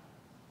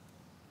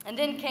 And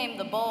then came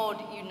the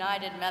bold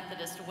United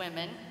Methodist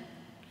women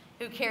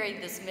who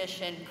carried this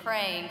mission,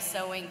 praying,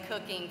 sewing,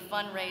 cooking,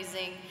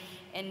 fundraising,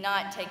 and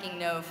not taking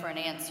no for an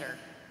answer.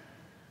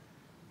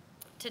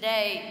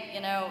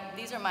 Today,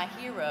 these are my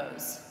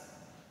heroes.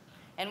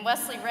 And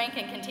Wesley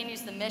Rankin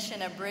continues the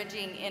mission of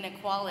bridging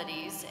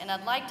inequalities. And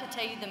I'd like to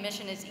tell you the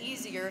mission is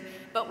easier,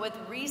 but with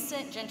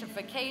recent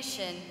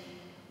gentrification,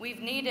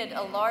 we've needed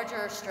a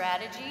larger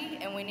strategy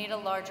and we need a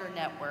larger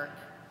network.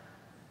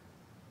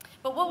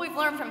 But what we've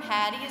learned from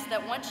Hattie is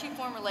that once you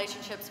form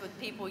relationships with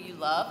people you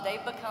love, they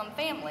become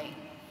family.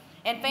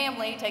 And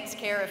family takes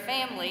care of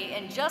family.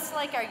 And just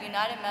like our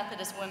United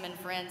Methodist women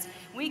friends,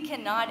 we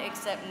cannot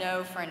accept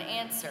no for an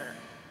answer.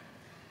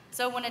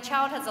 So when a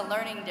child has a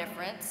learning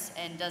difference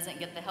and doesn't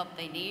get the help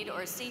they need,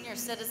 or a senior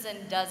citizen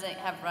doesn't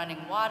have running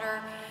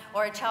water,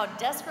 or a child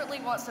desperately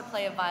wants to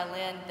play a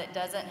violin that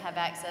doesn't have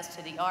access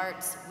to the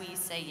arts, we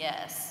say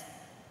yes.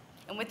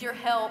 And with your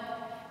help,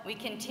 we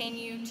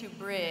continue to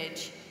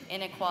bridge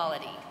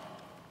inequality.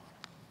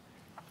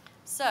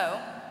 So,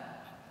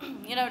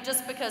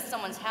 just because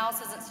someone's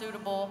house isn't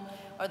suitable,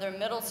 or their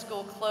middle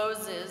school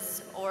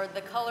closes, or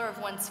the color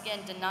of one's skin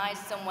denies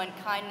someone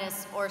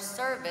kindness or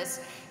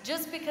service,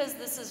 just because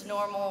this is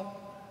normal,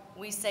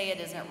 we say it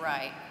isn't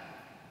right.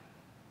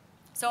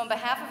 So on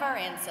behalf of our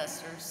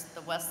ancestors,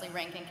 the Wesley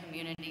Rankin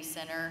Community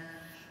Center,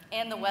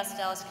 and the West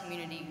Dallas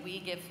community, we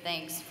give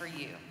thanks for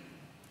you.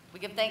 We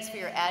give thanks for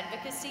your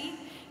advocacy,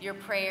 your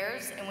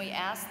prayers, and we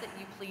ask that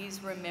you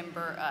please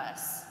remember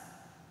us.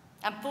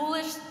 I'm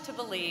foolish to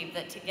believe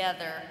that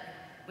together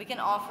we can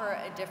offer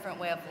a different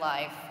way of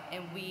life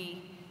and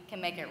we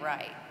can make it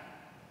right.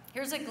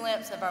 Here's a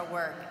glimpse of our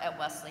work at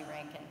Wesley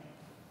Rankin.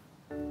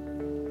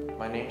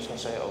 My name is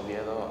Jose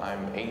Oviedo.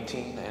 I'm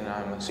 18 and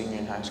I'm a senior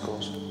in high school.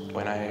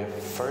 When I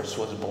first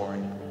was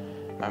born,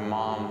 my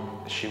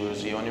mom, she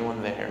was the only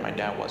one there. My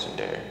dad wasn't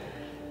there.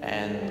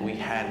 And we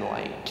had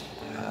like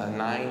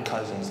 9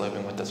 cousins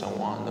living with us in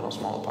one little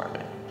small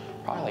apartment.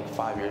 Probably like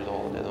 5 years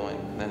old.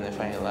 Then they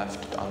finally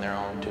left on their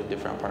own to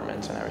different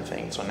apartments and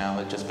everything. So now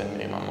it's just been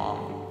me and my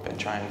mom. Been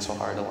trying so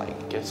hard to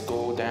like get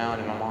school down,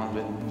 and my mom's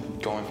been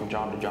going from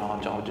job to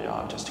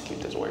job just to keep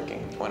this working.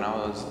 When I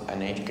was in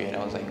 8th grade,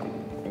 I was like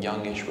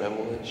youngish,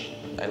 rebelish.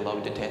 I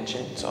loved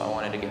attention, so I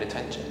wanted to get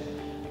attention.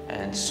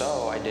 And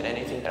so I did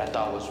anything that I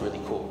thought was really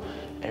cool.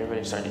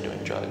 Everybody started doing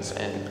drugs,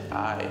 and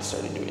I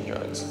started doing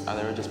drugs.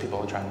 There were just people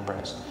I was trying to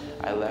impress.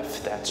 I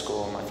left that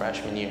school my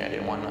freshman year. I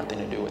didn't want nothing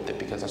to do with it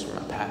because that's where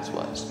my past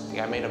was.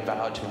 I made a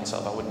vow to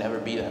myself I would never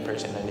be that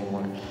person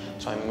anymore.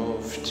 So I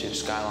moved to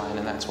Skyline,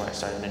 and that's where I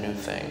started a new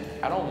thing.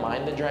 I don't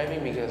mind the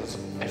driving because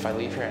if I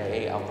leave here at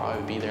 8, I'll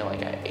probably be there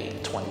like at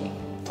 8:20.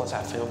 Plus I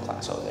have film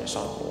class over there, so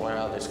where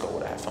else go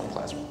would I have film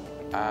class?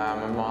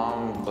 My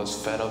mom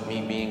was fed of me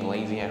being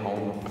lazy at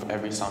home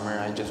every summer.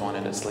 I just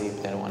wanted to sleep,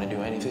 didn't want to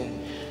do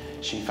anything.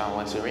 She found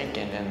Wesley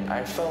Rankin, and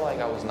I felt like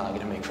I was not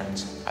gonna make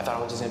friends. I thought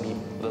I was just gonna be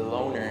the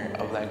loner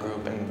of that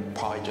group and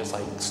probably just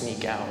like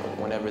sneak out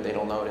whenever they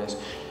don't notice.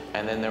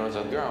 And then there was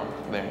a girl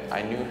there.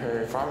 I knew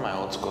her from my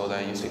old school that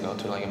I used to go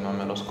to, like in my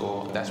middle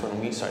school. That's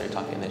when we started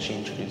talking, and then she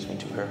introduced me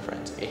to her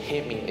friends. It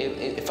hit me,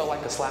 it felt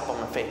like a slap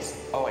on my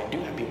face. Oh, I do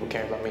have people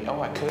care about me.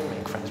 Oh, I could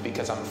make friends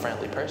because I'm a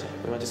friendly person.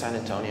 We went to San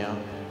Antonio,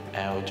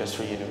 and just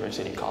for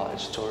university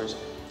college tours.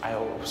 I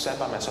sat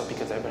by myself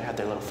because everybody had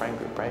their little friend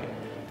group, right?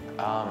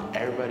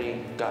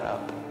 Everybody got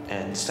up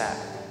and sat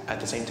at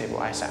the same table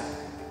I sat.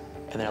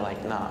 And they're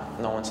like, nah,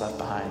 no one's left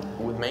behind.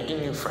 With making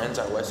new friends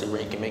at Wesley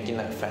Rankin, making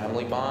that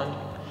family bond,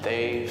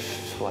 they've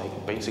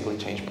like basically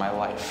changed my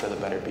life for the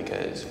better,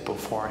 because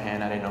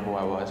beforehand I didn't know who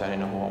I was, I didn't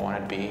know who I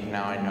wanted to be.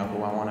 Now I know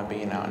who I want to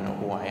be, now I know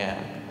who I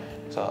am.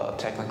 So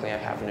technically I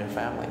have a new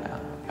family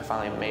now. I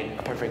finally made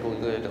a perfectly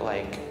good,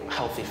 like,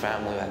 healthy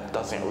family that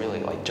doesn't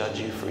really like judge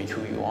you for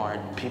who you are.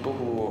 People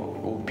who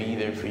will be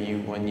there for you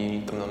when you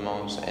need them the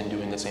most and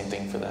doing the same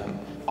thing for them.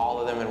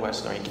 All of them in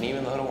West Rankin,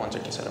 even the little ones, are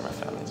considered my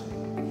families.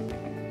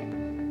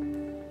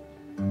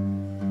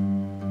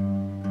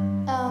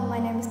 My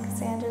name is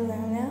Cassandra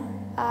Luna.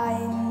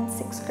 I'm in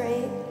 6th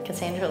grade.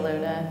 Cassandra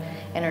Luna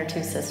and her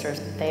two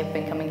sisters, they've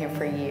been coming here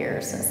for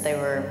years, since they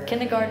were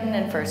kindergarten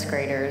and first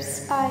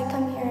graders. I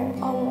come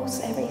here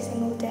almost every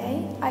single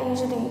day. I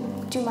usually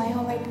do my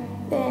homework,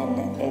 then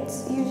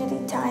it's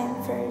usually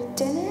time for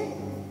dinner,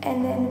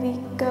 and then we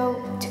go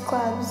to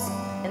clubs.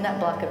 In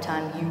that block of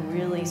time, you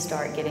really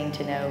start getting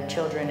to know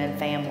children and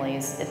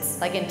families.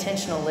 It's like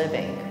intentional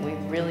living. We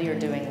really are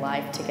doing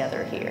life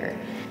together here.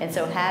 And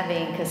so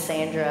having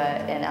Cassandra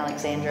and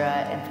Alexandra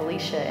and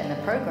Felicia in the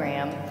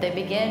program, they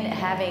begin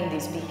having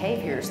these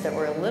behaviors that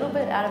were a little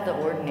bit out of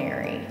the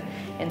ordinary.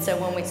 And so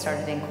when we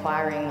started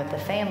inquiring with the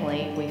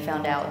family, we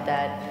found out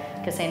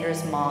that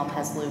Cassandra's mom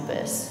has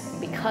lupus.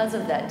 Because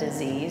of that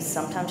disease,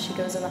 sometimes she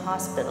goes in the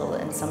hospital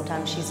and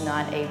sometimes she's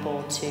not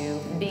able to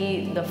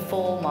be the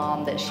full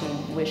mom that she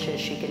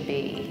wishes she could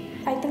be.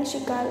 I think she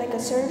got like a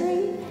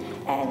surgery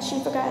and she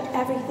forgot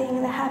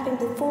everything that happened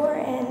before,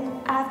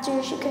 and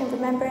after she couldn't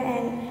remember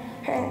and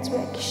her hands were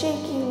like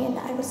shaking, and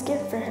I was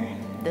scared for her.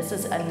 This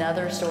is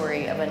another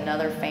story of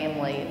another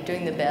family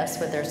doing the best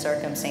with their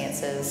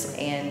circumstances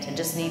and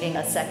just needing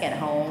a second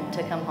home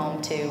to come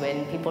home to,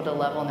 and people to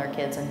love on their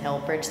kids and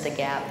help bridge the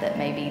gap that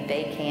maybe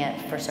they can't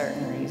for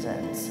certain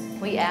reasons.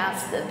 We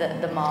asked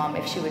the mom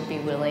if she would be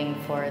willing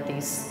for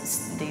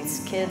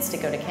these kids to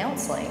go to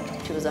counseling.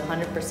 She was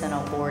 100%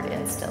 on board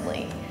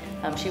instantly.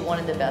 She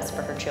wanted the best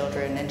for her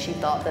children, and she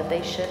thought that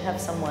they should have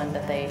someone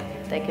that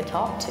they could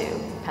talk to.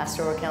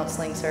 Pastoral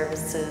Counseling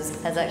Services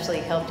has actually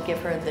helped give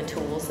her the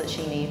tools that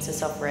she needs to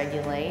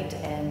self-regulate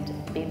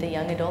and be the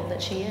young adult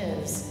that she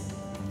is.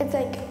 It's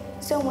like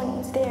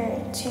someone's there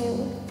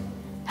to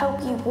help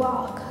you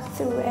walk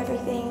through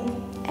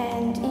everything,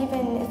 and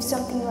even if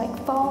something like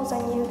falls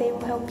on you, they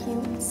will help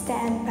you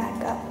stand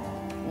back up.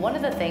 One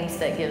of the things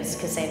that gives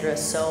Cassandra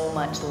so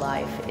much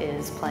life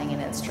is playing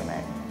an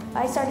instrument.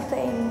 I started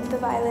playing the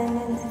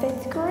violin in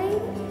 5th grade.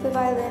 The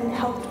violin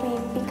helped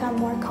me become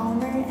more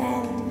calmer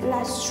and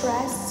less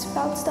stressed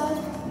about stuff.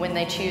 When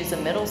they choose a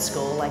middle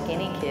school, like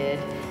any kid,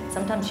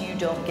 sometimes you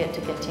don't get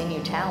to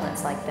continue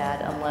talents like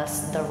that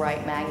unless the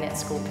right magnet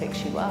school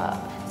picks you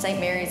up. St.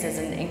 Mary's is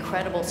an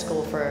incredible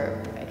school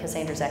for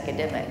Cassandra's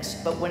academics,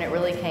 but when it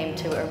really came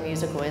to her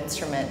musical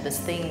instrument, this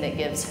thing that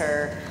gives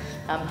her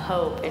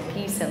hope and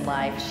peace in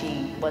life,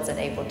 she wasn't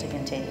able to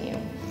continue.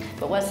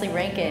 But Wesley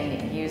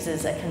Rankin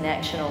uses a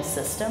connectional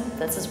system.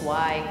 This is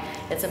why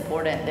it's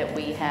important that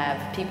we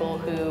have people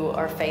who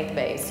are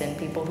faith-based and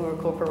people who are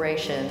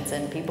corporations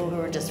and people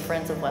who are just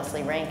friends of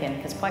Wesley Rankin,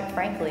 because quite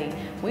frankly,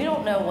 we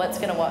don't know what's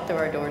going to walk through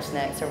our doors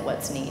next or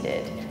what's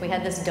needed. We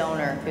had this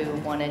donor who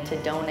wanted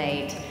to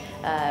donate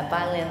a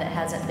violin that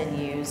hasn't been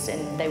used,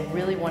 and they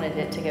really wanted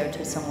it to go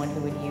to someone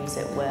who would use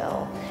it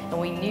well. And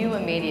we knew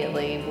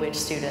immediately which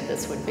student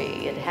this would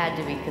be. It had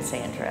to be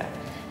Cassandra.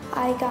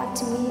 I got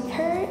to meet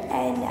her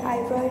and I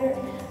wrote her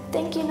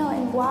thank you note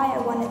and why I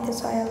wanted this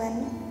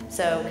violin.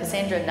 So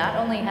Cassandra not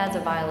only has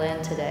a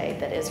violin today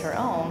that is her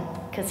own,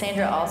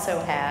 Cassandra also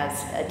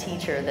has a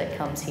teacher that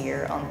comes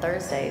here on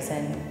Thursdays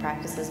and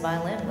practices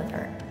violin with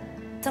her.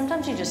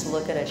 Sometimes you just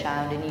look at a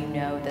child and you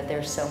know that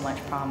there's so much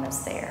promise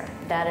there.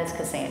 That is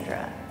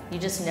Cassandra. You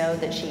just know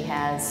that she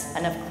has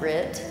enough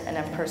grit,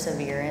 enough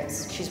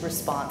perseverance. She's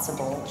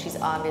responsible. She's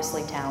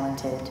obviously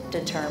talented,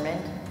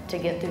 determined to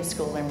get through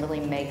school and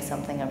really make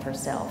something of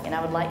herself. And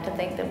I would like to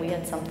think that we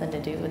had something to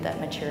do with that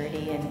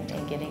maturity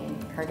and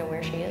getting her to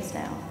where she is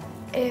now.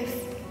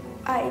 If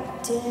I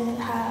didn't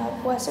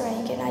have Wesley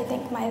Rankin, I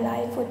think my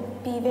life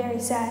would be very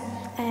sad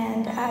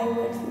and I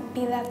would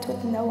be left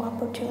with no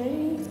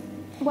opportunities.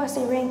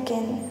 Wesley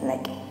Rankin,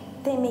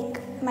 they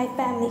make my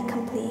family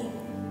complete.